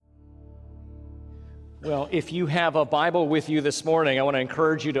Well, if you have a Bible with you this morning, I want to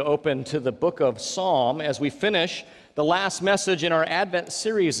encourage you to open to the book of Psalm as we finish the last message in our Advent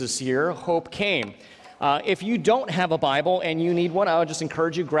series this year, Hope Came. If you don't have a Bible and you need one, I would just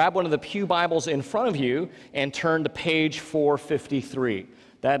encourage you, grab one of the pew Bibles in front of you and turn to page 453.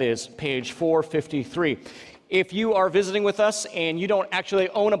 That is page 453. If you are visiting with us and you don't actually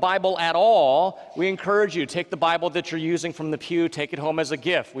own a Bible at all, we encourage you, take the Bible that you're using from the pew, take it home as a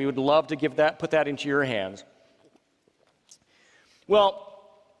gift. We would love to put that into your hands. Well,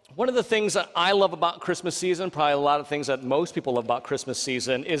 one of the things that I love about Christmas season, probably a lot of things that most people love about Christmas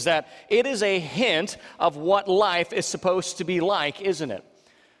season, is that it is a hint of what life is supposed to be like, isn't it?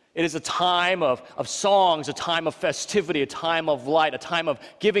 It is a time of songs, a time of festivity, a time of light, a time of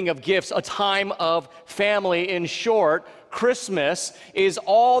giving of gifts, a time of family. In short, Christmas is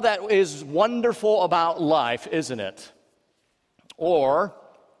all that is wonderful about life, isn't it? Or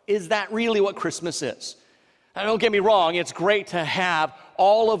is that really what Christmas is? Now, don't get me wrong, it's great to have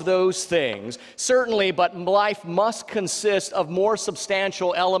all of those things, certainly, but life must consist of more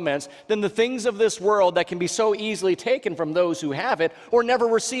substantial elements than the things of this world that can be so easily taken from those who have it or never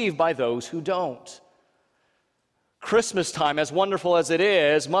received by those who don't. Christmas time, as wonderful as it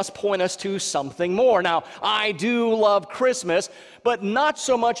is, must point us to something more. Now, I do love Christmas, but not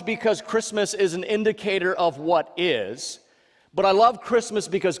so much because Christmas is an indicator of what is, but I love Christmas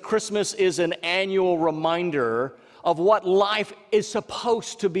because Christmas is an annual reminder of what life is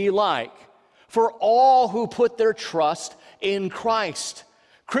supposed to be like for all who put their trust in Christ.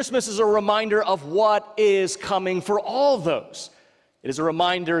 Christmas is a reminder of what is coming for all those. It is a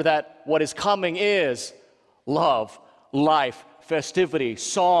reminder that what is coming is love, life, festivity,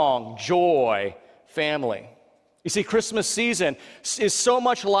 song, joy, family. You see, Christmas season is so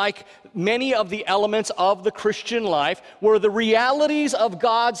much like many of the elements of the Christian life where the realities of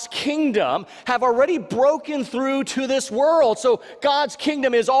God's kingdom have already broken through to this world. So God's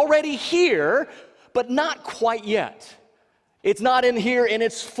kingdom is already here, but not quite yet. It's not in here in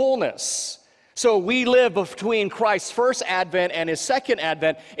its fullness. So we live between Christ's first advent and his second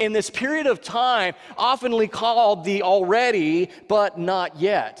advent in this period of time oftenly called the already but not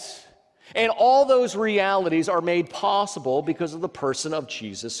yet. And all those realities are made possible because of the person of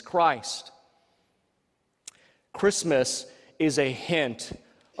Jesus Christ. Christmas is a hint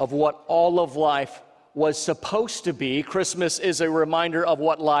of what all of life was supposed to be. Christmas is a reminder of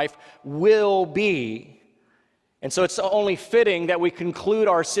what life will be. And so it's only fitting that we conclude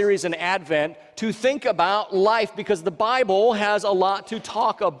our series in Advent to think about life because the Bible has a lot to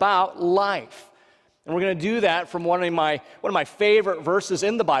talk about life. And we're going to do that from one of my favorite verses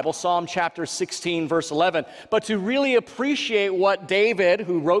in the Bible, Psalm chapter 16, verse 11. But to really appreciate what David,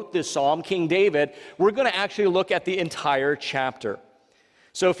 who wrote this psalm, King David, we're going to actually look at the entire chapter.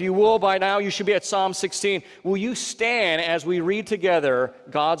 So if you will, by now, you should be at Psalm 16. Will you stand as we read together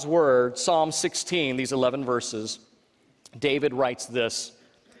God's word, Psalm 16, these 11 verses? David writes this: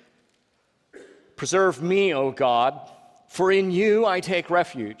 "Preserve me, O God, for in you I take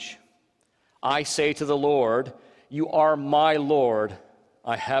refuge. I say to the Lord, you are my Lord.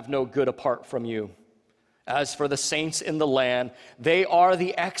 I have no good apart from you. As for the saints in the land, they are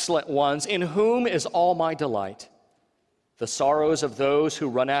the excellent ones, in whom is all my delight. The sorrows of those who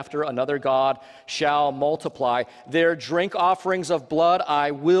run after another god shall multiply. Their drink offerings of blood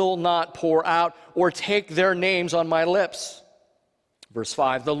I will not pour out, or take their names on my lips." Verse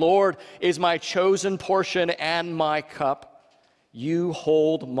 5, "The Lord is my chosen portion and my cup. You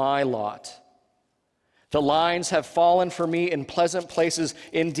hold my lot. The lines have fallen for me in pleasant places.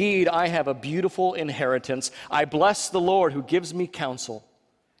 Indeed, I have a beautiful inheritance. I bless the Lord who gives me counsel.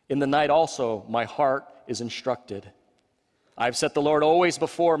 In the night also my heart is instructed. I've set the Lord always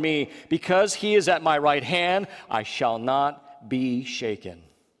before me. Because he is at my right hand, I shall not be shaken.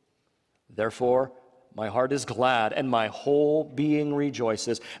 Therefore, my heart is glad, and my whole being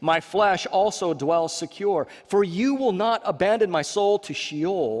rejoices. My flesh also dwells secure. For you will not abandon my soul to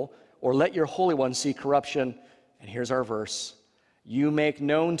Sheol, or let your Holy One see corruption." And here's our verse: "You make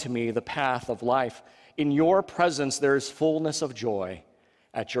known to me the path of life. In your presence there is fullness of joy.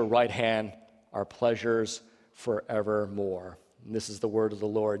 At your right hand are pleasures forevermore." And this is the word of the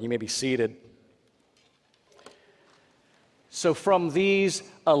Lord. You may be seated. So from these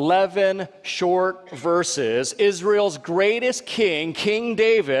 11 short verses, Israel's greatest king, King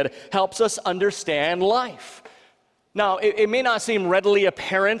David, helps us understand life. Now, it may not seem readily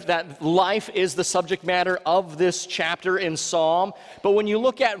apparent that life is the subject matter of this chapter in Psalm, but when you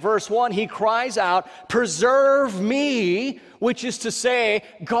look at verse 1, he cries out, "Preserve me," which is to say,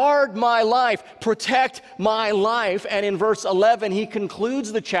 guard my life, protect my life. And in verse 11, he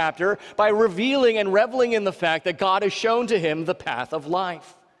concludes the chapter by revealing and reveling in the fact that God has shown to him the path of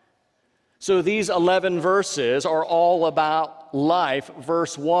life. So these 11 verses are all about life.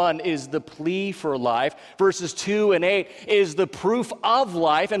 Verse 1 is the plea for life. Verses 2 and 8 is the proof of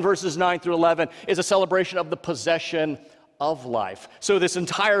life. And verses 9 through 11 is a celebration of the possession of life. So this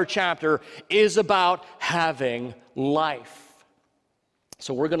entire chapter is about having life.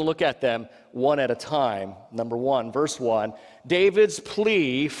 So we're going to look at them one at a time. Number 1, verse 1, David's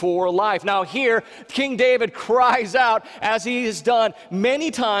plea for life. Now here, King David cries out, as he has done many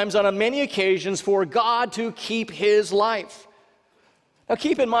times on many occasions, for God to keep his life. Now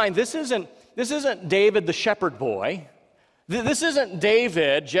keep in mind, this isn't David the shepherd boy. This isn't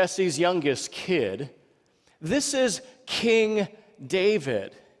David, Jesse's youngest kid. This is King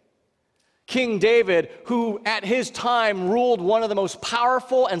David. King David, who at his time ruled one of the most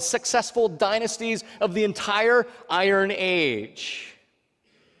powerful and successful dynasties of the entire Iron Age.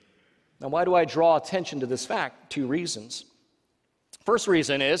 Now, why do I draw attention to this fact? 2 reasons. First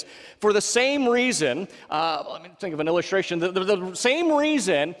reason is, for the same reason, let me think of an illustration, the same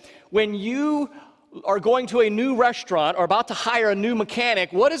reason when you are going to a new restaurant or about to hire a new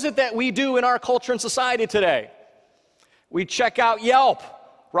mechanic, what is it that we do in our culture and society today? We check out Yelp.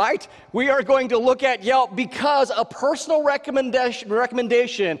 Right? We are going to look at Yelp because a personal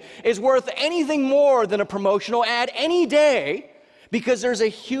recommendation is worth anything more than a promotional ad any day, because there's a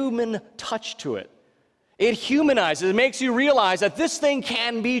human touch to it. It humanizes. It makes you realize that this thing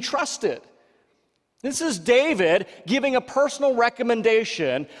can be trusted. This is David giving a personal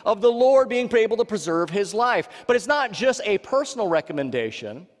recommendation of the Lord being able to preserve his life. But it's not just a personal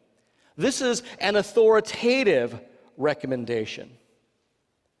recommendation. This is an authoritative recommendation.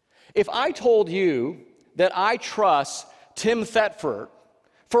 If I told you that I trust Tim Thetford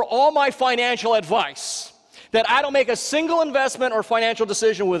for all my financial advice, that I don't make a single investment or financial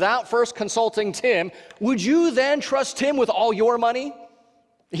decision without first consulting Tim, would you then trust Tim with all your money?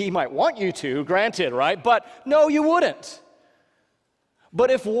 He might want you to, granted, right? But no, you wouldn't. But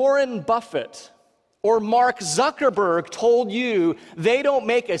if Warren Buffett or Mark Zuckerberg told you they don't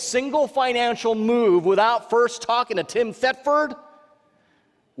make a single financial move without first talking to Tim Thetford,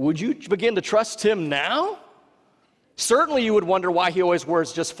 would you begin to trust him now? Certainly you would wonder why he always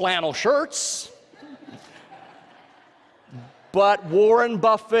wears just flannel shirts. But Warren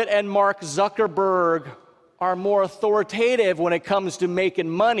Buffett and Mark Zuckerberg are more authoritative when it comes to making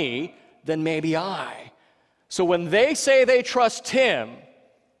money than maybe I. So when they say they trust him,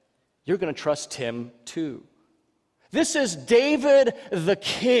 you're going to trust him too. This is David the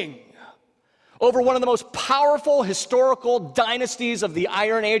king over one of the most powerful historical dynasties of the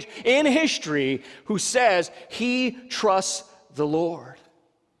Iron Age in history, who says he trusts the Lord.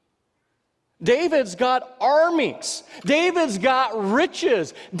 David's got armies. David's got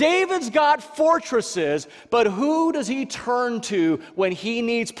riches. David's got fortresses. But who does he turn to when he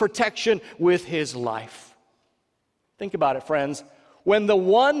needs protection with his life? Think about it, friends. When the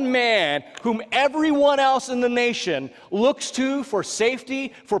one man whom everyone else in the nation looks to for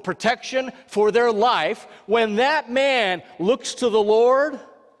safety, for protection, for their life, when that man looks to the Lord,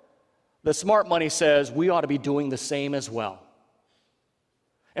 the smart money says we ought to be doing the same as well.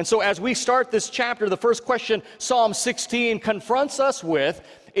 And so as we start this chapter, the first question Psalm 16 confronts us with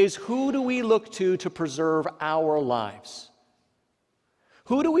is, who do we look to preserve our lives?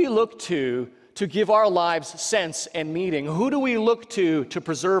 Who do we look to give our lives sense and meaning? Who do we look to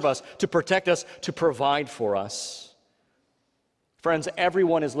preserve us, to protect us, to provide for us? Friends,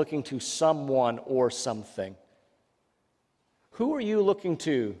 everyone is looking to someone or something. Who are you looking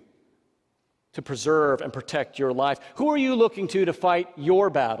to preserve and protect your life? Who are you looking to fight your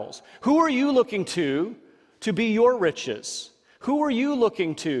battles? Who are you looking to be your riches? Who are you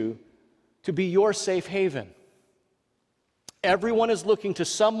looking to be your safe haven? Everyone is looking to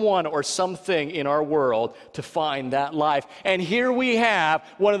someone or something in our world to find that life. And here we have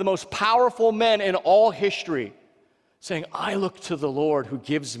one of the most powerful men in all history saying, I look to the Lord who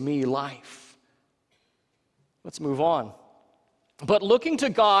gives me life. Let's move on. But looking to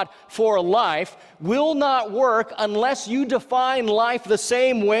God for life will not work unless you define life the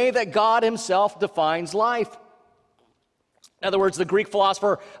same way that God himself defines life. In other words, the Greek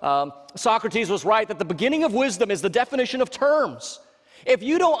philosopher Socrates was right that the beginning of wisdom is the definition of terms. If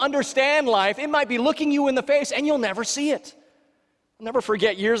you don't understand life, it might be looking you in the face and you'll never see it. Never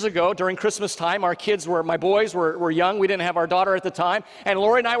forget, years ago during Christmas time, my boys were young. We didn't have our daughter at the time. And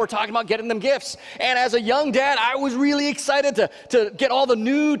Lori and I were talking about getting them gifts. And as a young dad, I was really excited to get all the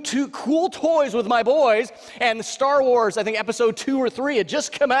new cool toys with my boys. And Star Wars, I think episode 2 or 3 had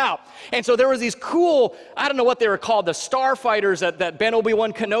just come out. And so there was these cool, I don't know what they were called, the starfighters that Ben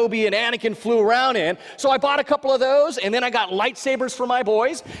Obi-Wan Kenobi and Anakin flew around in. So I bought a couple of those, and then I got lightsabers for my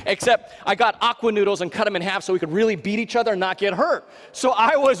boys, except I got aqua noodles and cut them in half so we could really beat each other and not get hurt. So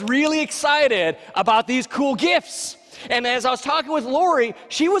I was really excited about these cool gifts. And as I was talking with Lori,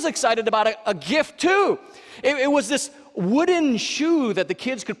 she was excited about a gift too. It was this wooden shoe that the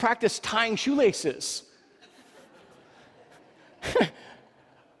kids could practice tying shoelaces.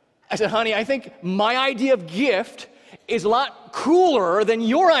 I said, honey, I think my idea of gift is a lot cooler than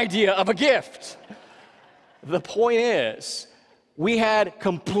your idea of a gift. The point is, we had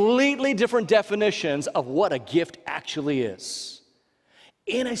completely different definitions of what a gift actually is.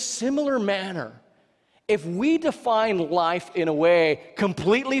 In a similar manner, if we define life in a way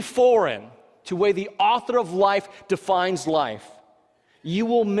completely foreign to the way the author of life defines life, you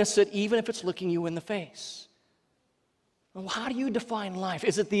will miss it even if it's looking you in the face. Well, how do you define life?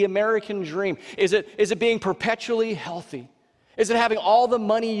 Is it the American dream? Is it being perpetually healthy? Is it having all the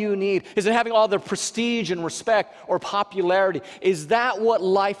money you need? Is it having all the prestige and respect or popularity? Is that what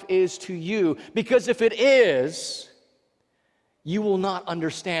life is to you? Because if it is, you will not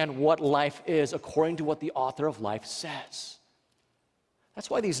understand what life is according to what the author of life says.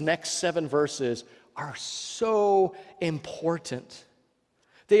 That's why these next 7 verses are so important.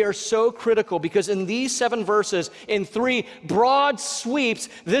 They are so critical because in these 7 verses, in 3 broad sweeps,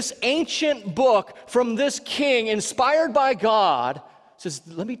 this ancient book from this king, inspired by God, says,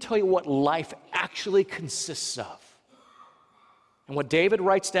 let me tell you what life actually consists of. And what David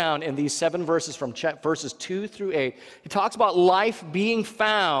writes down in these 7 verses from verses 2 through 8, he talks about life being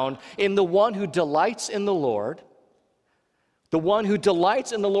found in the one who delights in the Lord, the one who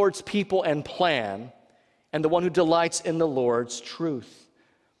delights in the Lord's people and plan, and the one who delights in the Lord's truth.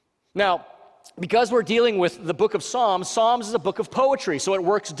 Now, because we're dealing with the book of Psalms, Psalms is a book of poetry, so it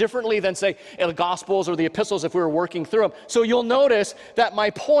works differently than, say, the Gospels or the Epistles if we were working through them. So you'll notice that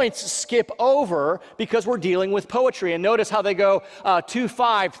my points skip over because we're dealing with poetry. And notice how they go 2-5,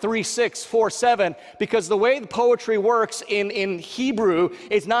 3-6, 4-7, because the way the poetry works in Hebrew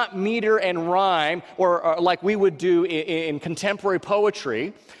is not meter and rhyme or like we would do in contemporary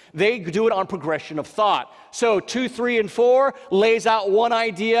poetry. They do it on progression of thought. So 2, 3, and 4 lays out one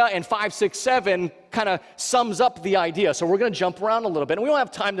idea, and 5, 6, 7 kind of sums up the idea. So we're going to jump around a little bit. And we don't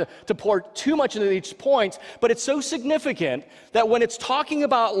have time to pour too much into each point, but it's so significant that when it's talking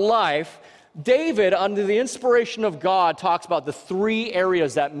about life, David, under the inspiration of God, talks about the 3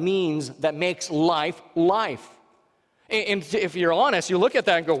 areas that makes life life. And if you're honest, you look at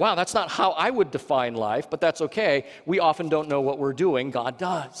that and go, wow, that's not how I would define life, but that's okay. We often don't know what we're doing. God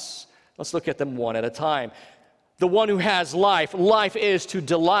does. Let's look at them one at a time. The one who has life is to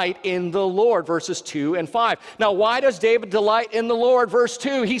delight in the Lord, verses 2 and 5. Now, why does David delight in the Lord? Verse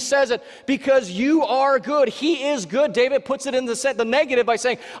 2, he says it, because you are good. He is good. David puts it in the negative by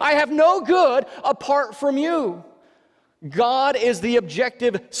saying, I have no good apart from you. God is the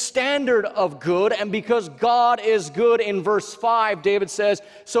objective standard of good, and because God is good, in verse 5, David says,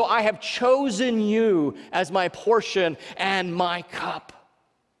 so I have chosen you as my portion and my cup.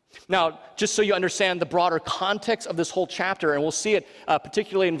 Now, just so you understand the broader context of this whole chapter, and we'll see it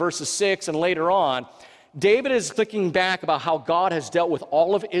particularly in verses 6 and later on, David is thinking back about how God has dealt with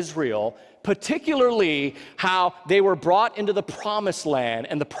all of Israel, particularly how they were brought into the promised land,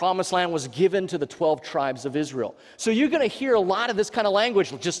 and the promised land was given to the 12 tribes of Israel. So you're going to hear a lot of this kind of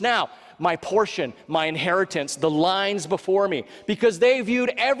language just now. My portion, my inheritance, the lines before me, because they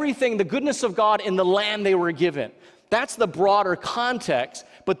viewed everything, the goodness of God in the land they were given. That's the broader context,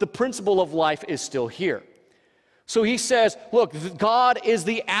 but the principle of life is still here. So he says, look, God is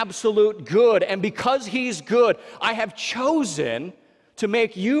the absolute good, and because he's good, I have chosen to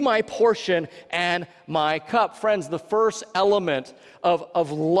make you my portion and my cup. Friends, the first element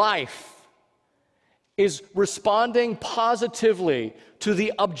of life is responding positively to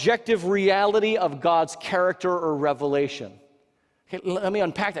the objective reality of God's character or revelation. Okay, let me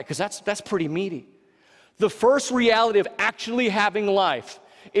unpack that, because that's pretty meaty. The first reality of actually having life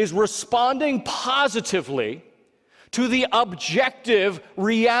is responding positively to the objective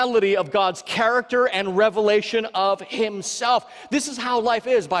reality of God's character and revelation of himself. This is how life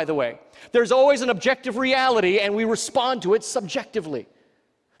is, by the way. There's always an objective reality, and we respond to it subjectively.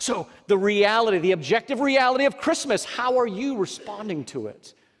 So the reality, the objective reality of Christmas, how are you responding to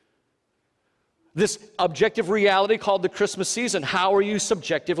it? This objective reality called the Christmas season. How are you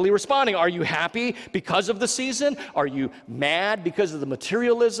subjectively responding? Are you happy because of the season? Are you mad because of the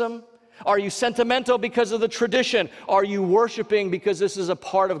materialism? Are you sentimental because of the tradition? Are you worshiping because this is a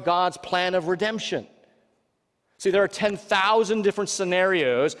part of God's plan of redemption? See, there are 10,000 different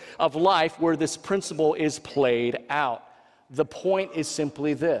scenarios of life where this principle is played out. The point is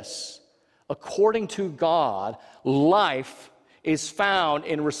simply this. According to God, life is found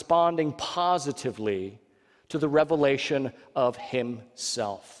in responding positively to the revelation of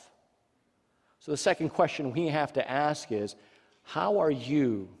Himself. So the second question we have to ask is, how are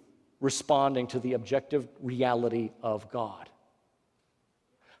you responding to the objective reality of God?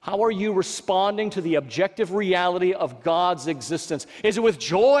 How are you responding to the objective reality of God's existence? Is it with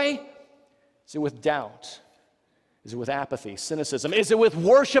joy? Is it with doubt? Is it with apathy, cynicism? Is it with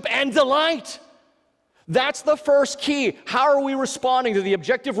worship and delight? That's the first key. How are we responding to the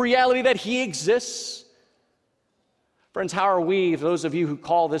objective reality that He exists? Friends, how are we, those of you who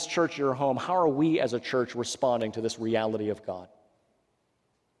call this church your home, how are we as a church responding to this reality of God?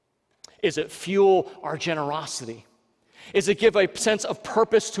 Is it fuel our generosity? Is it give a sense of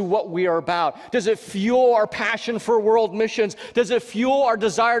purpose to what we are about? Does it fuel our passion for world missions? Does it fuel our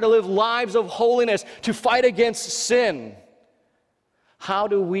desire to live lives of holiness, to fight against sin? How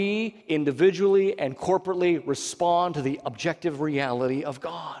do we individually and corporately respond to the objective reality of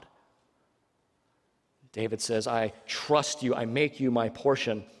God? David says, I trust you, I make you my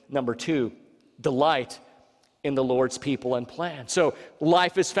portion. Number 2, delight in the Lord's people and plan. So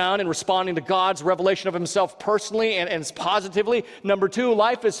life is found in responding to God's revelation of Himself personally and positively. Number 2,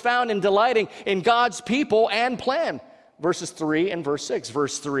 life is found in delighting in God's people and plan. Verses 3 and verse 6.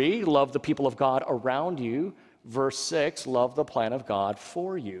 Verse 3, love the people of God around you. Verse 6, love the plan of God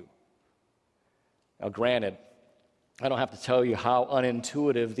for you. Now granted, I don't have to tell you how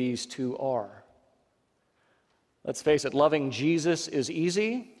unintuitive these two are. Let's face it, loving Jesus is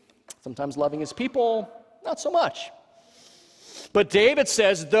easy. Sometimes loving His people, not so much. But David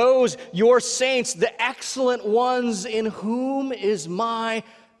says, those, your saints, the excellent ones in whom is my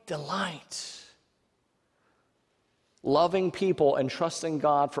delight. Loving people and trusting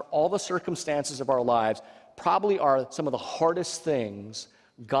God for all the circumstances of our lives probably are some of the hardest things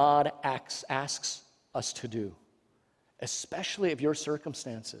God asks us to do, especially if your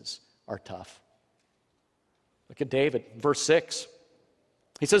circumstances are tough. Look at David, verse 6.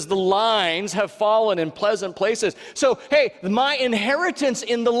 He says, the lines have fallen in pleasant places. So, hey, my inheritance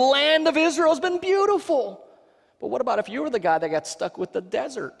in the land of Israel has been beautiful. But what about if you were the guy that got stuck with the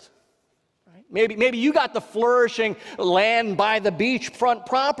desert? Right? Maybe you got the flourishing land by the beachfront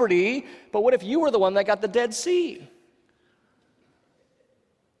property, but what if you were the one that got the Dead Sea?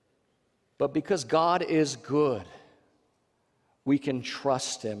 But because God is good, we can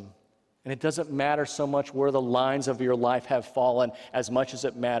trust Him. And it doesn't matter so much where the lines of your life have fallen as much as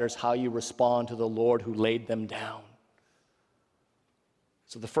it matters how you respond to the Lord who laid them down.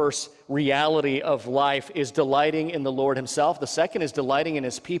 So the first reality of life is delighting in the Lord Himself. The second is delighting in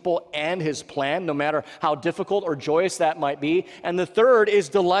His people and His plan, no matter how difficult or joyous that might be. And the third is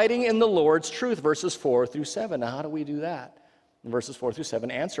delighting in the Lord's truth, verses 4 through 7. Now, how do we do that? Verses 4 through 7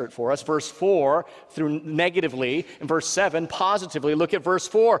 answer it for us. Verse 4 through negatively, and verse 7 positively. Look at verse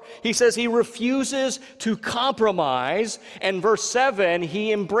 4. He says he refuses to compromise, and verse 7,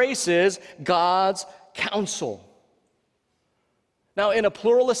 he embraces God's counsel. Now, in a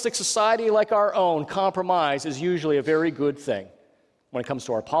pluralistic society like our own, compromise is usually a very good thing. When it comes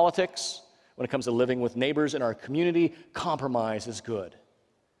to our politics, when it comes to living with neighbors in our community, compromise is good.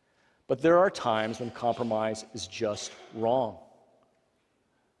 But there are times when compromise is just wrong.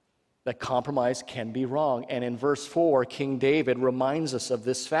 That compromise can be wrong. And in verse 4, King David reminds us of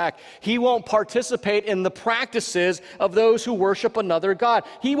this fact. He won't participate in the practices of those who worship another god.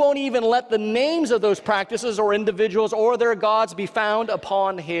 He won't even let the names of those practices or individuals or their gods be found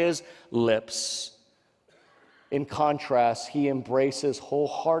upon his lips. In contrast, he embraces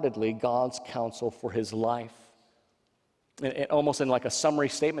wholeheartedly God's counsel for his life. And almost in like a summary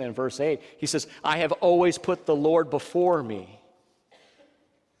statement in verse 8, he says, I have always put the Lord before me.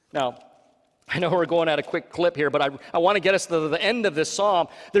 Now, I know we're going at a quick clip here, but I want to get us to the end of this psalm.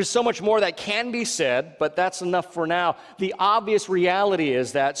 There's so much more that can be said, but that's enough for now. The obvious reality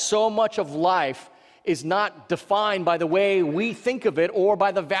is that so much of life is not defined by the way we think of it or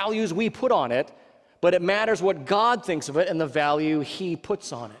by the values we put on it, but it matters what God thinks of it and the value He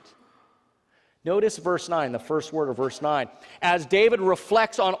puts on it. Notice verse 9, the first word of verse 9. As David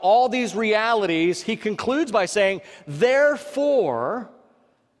reflects on all these realities, he concludes by saying, therefore,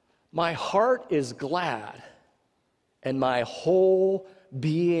 my heart is glad, and my whole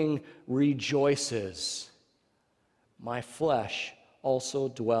being rejoices. My flesh also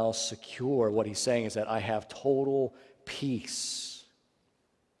dwells secure. What he's saying is that I have total peace.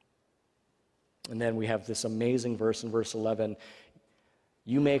 And then we have this amazing verse in verse 11.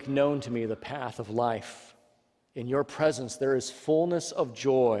 You make known to me the path of life. In your presence there is fullness of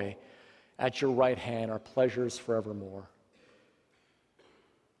joy. At your right hand are pleasures forevermore.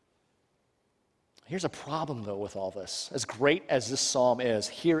 Here's a problem, though, with all this. As great as this psalm is,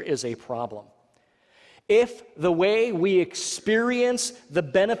 here is a problem. If the way we experience the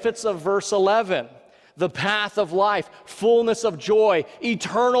benefits of verse 11, the path of life, fullness of joy,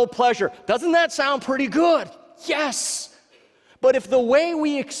 eternal pleasure, doesn't that sound pretty good? Yes. But if the way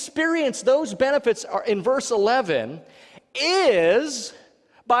we experience those benefits are in verse 11 is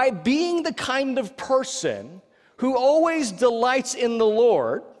by being the kind of person who always delights in the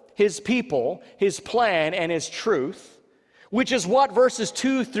Lord, His people, His plan, and His truth, which is what verses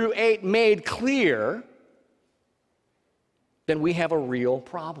 2 through 8 made clear, then we have a real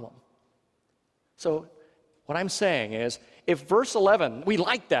problem. So what I'm saying is, if verse 11, we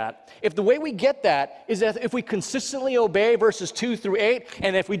like that, if the way we get that is that if we consistently obey verses 2 through 8,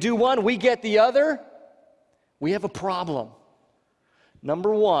 and if we do one, we get the other, we have a problem.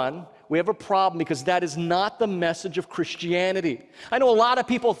 Number one, we have a problem because that is not the message of Christianity. I know a lot of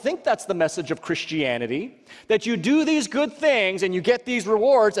people think that's the message of Christianity, that you do these good things and you get these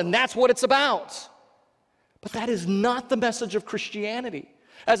rewards, and that's what it's about. But that is not the message of Christianity.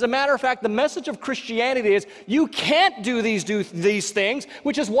 As a matter of fact, the message of Christianity is you can't do these things,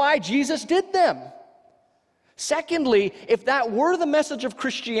 which is why Jesus did them. Secondly, if that were the message of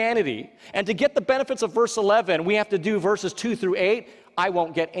Christianity, and to get the benefits of verse 11, we have to do verses 2 through 8, I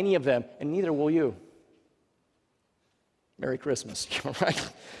won't get any of them, and neither will you. Merry Christmas, right?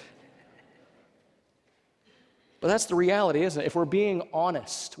 But that's the reality, isn't it? If we're being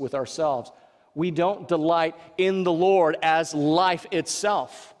honest with ourselves, we don't delight in the Lord as life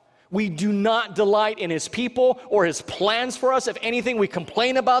itself. We do not delight in His people or His plans for us. If anything, we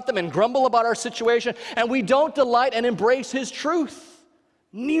complain about them and grumble about our situation, and we don't delight and embrace His truth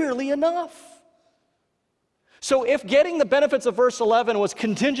nearly enough. So if getting the benefits of verse 11 was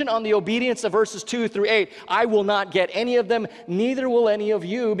contingent on the obedience of verses 2 through 8, I will not get any of them, neither will any of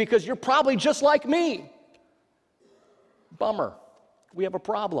you, because you're probably just like me. Bummer. We have a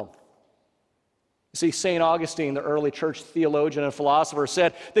problem. See, St. Augustine, the early church theologian and philosopher,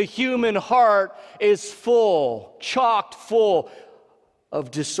 said, the human heart is full, chocked full of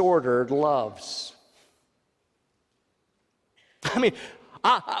disordered loves. I mean,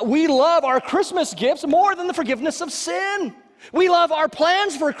 we love our Christmas gifts more than the forgiveness of sin. We love our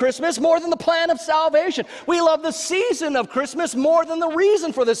plans for Christmas more than the plan of salvation. We love the season of Christmas more than the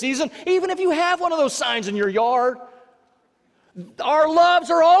reason for the season, even if you have one of those signs in your yard. Our loves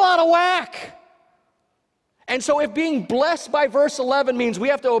are all out of whack. And so if being blessed by verse 11 means we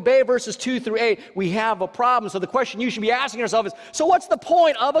have to obey verses 2 through 8, we have a problem. So the question you should be asking yourself is, so what's the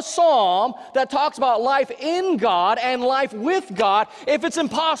point of a psalm that talks about life in God and life with God if it's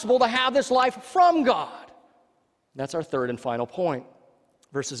impossible to have this life from God? That's our third and final point,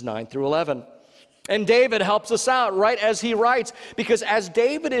 verses 9 through 11. And David helps us out right as he writes, because as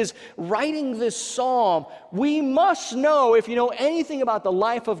David is writing this psalm, we must know, if you know anything about the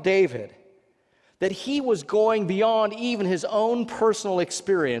life of David, that he was going beyond even his own personal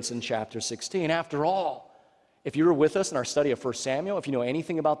experience in chapter 16. After all, if you were with us in our study of 1 Samuel, if you know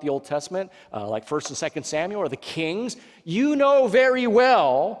anything about the Old Testament, like 1 and 2 Samuel or the Kings, you know very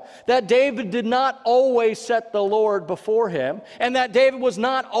well that David did not always set the Lord before him, and that David was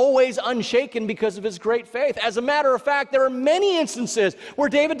not always unshaken because of his great faith. As a matter of fact, there are many instances where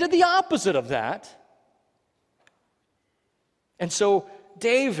David did the opposite of that. And so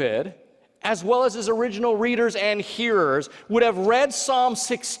David, as well as his original readers and hearers, would have read Psalm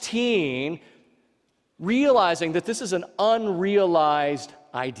 16 realizing that this is an unrealized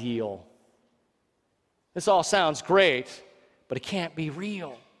ideal. This all sounds great, but it can't be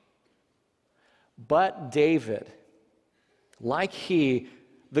real. But David, like he,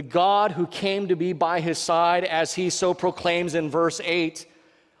 the God who came to be by his side, as he so proclaims in verse 8,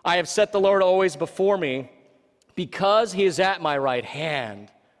 I have set the Lord always before me, because he is at my right hand.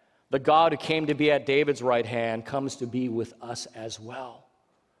 The God who came to be at David's right hand comes to be with us as well.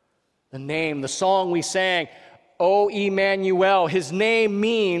 The name, the song we sang, O Emmanuel, his name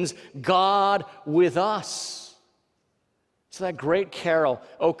means God with us. It's that great carol,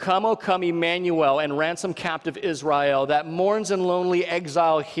 O come, Emmanuel, and ransom captive Israel, that mourns in lonely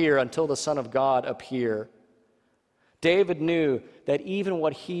exile here until the Son of God appear. David knew that even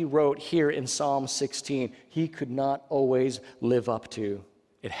what he wrote here in Psalm 16, he could not always live up to.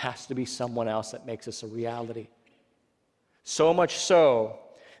 It has to be someone else that makes this a reality. So much so,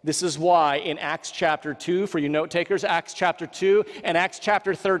 this is why in Acts chapter 2, for you note takers, Acts chapter 2 and Acts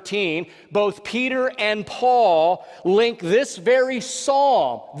chapter 13, both Peter and Paul link this very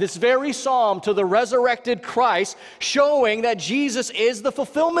psalm to the resurrected Christ, showing that Jesus is the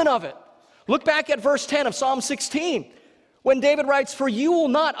fulfillment of it. Look back at verse 10 of Psalm 16. When David writes, "For you will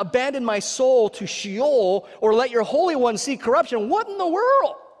not abandon my soul to Sheol or let your Holy One see corruption." What in the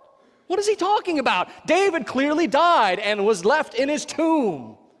world? What is he talking about? David clearly died and was left in his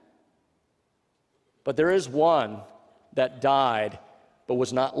tomb. But there is one that died but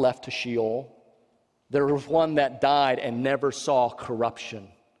was not left to Sheol. There was one that died and never saw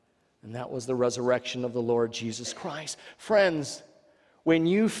corruption. And that was the resurrection of the Lord Jesus Christ. Friends, when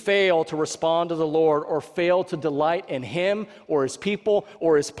you fail to respond to the Lord or fail to delight in Him or His people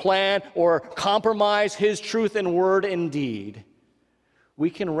or His plan or compromise His truth and word and deed,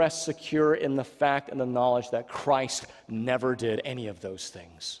 we can rest secure in the fact and the knowledge that Christ never did any of those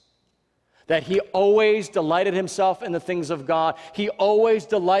things. That He always delighted Himself in the things of God. He always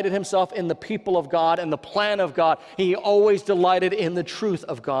delighted Himself in the people of God and the plan of God. He always delighted in the truth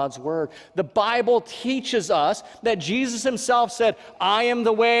of God's word. The Bible teaches us that Jesus Himself said, "I am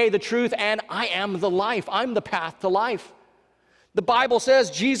the way, the truth, and I am the life. I'm the path to life." The Bible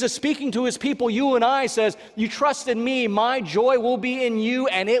says, Jesus speaking to His people, you and I, says, "You trust in me, my joy will be in you,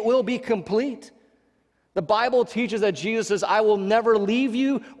 and it will be complete." The Bible teaches that Jesus says, "I will never leave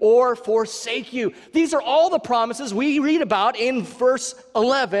you or forsake you." These are all the promises we read about in verse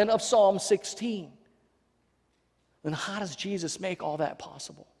 11 of Psalm 16. Then how does Jesus make all that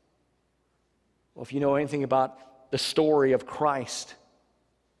possible? Well, if you know anything about the story of Christ,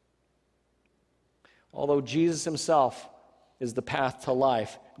 although Jesus Himself is the path to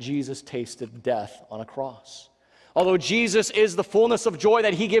life, Jesus tasted death on a cross. Although Jesus is the fullness of joy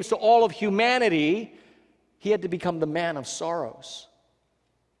that He gives to all of humanity, He had to become the man of sorrows.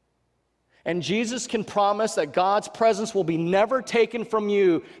 And Jesus can promise that God's presence will be never taken from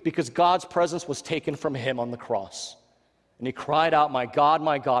you because God's presence was taken from Him on the cross. And He cried out, my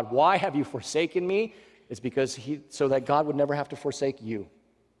God, why have you forsaken me?" It's because so that God would never have to forsake you.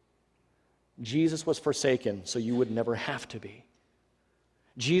 Jesus was forsaken so you would never have to be.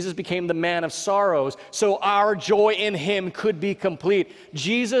 Jesus became the man of sorrows so our joy in Him could be complete.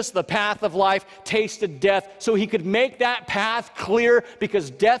 Jesus, the path of life, tasted death so He could make that path clear because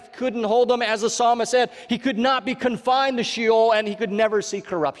death couldn't hold Him. As the psalmist said, He could not be confined to Sheol and He could never see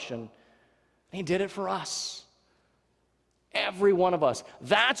corruption. He did it for us. Every one of us.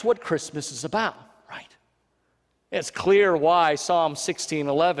 That's what Christmas is about, right? It's clear why Psalm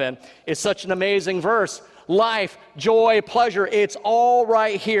 16:11 is such an amazing verse. Life, joy, pleasure, it's all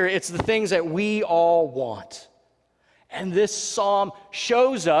right here. It's the things that we all want. And this psalm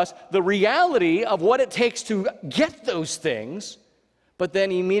shows us the reality of what it takes to get those things, but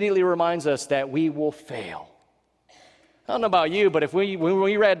then immediately reminds us that we will fail. I don't know about you, but when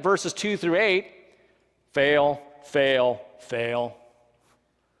we read verses 2 through 8, fail, fail, fail.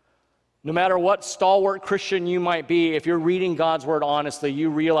 No matter what stalwart Christian you might be, if you're reading God's word honestly, you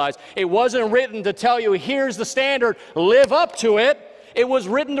realize it wasn't written to tell you, here's the standard, live up to it. It was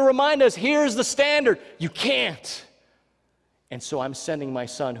written to remind us, here's the standard, you can't. And so I'm sending my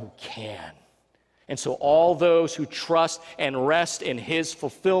Son who can. And so all those who trust and rest in His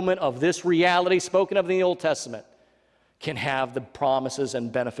fulfillment of this reality spoken of in the Old Testament can have the promises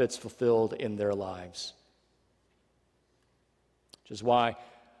and benefits fulfilled in their lives. Which is why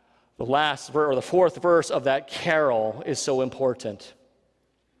the last verse, or the fourth verse of that carol is so important.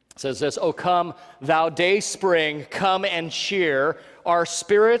 It says this, "O come, thou day spring, come and cheer our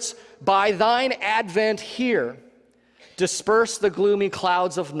spirits by thine advent here. Disperse the gloomy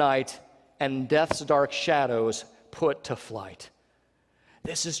clouds of night and death's dark shadows put to flight."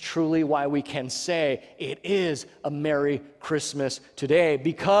 This is truly why we can say it is a Merry Christmas today,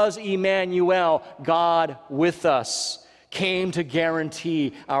 because Emmanuel, God with us, came to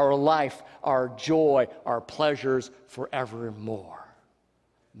guarantee our life, our joy, our pleasures forevermore.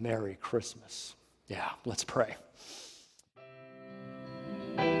 Merry Christmas. Yeah, let's pray.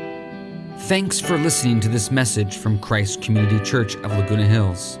 Thanks for listening to this message from Christ Community Church of Laguna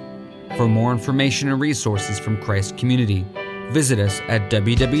Hills. For more information and resources from Christ Community, visit us at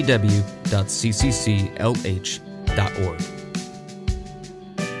www.ccclh.org.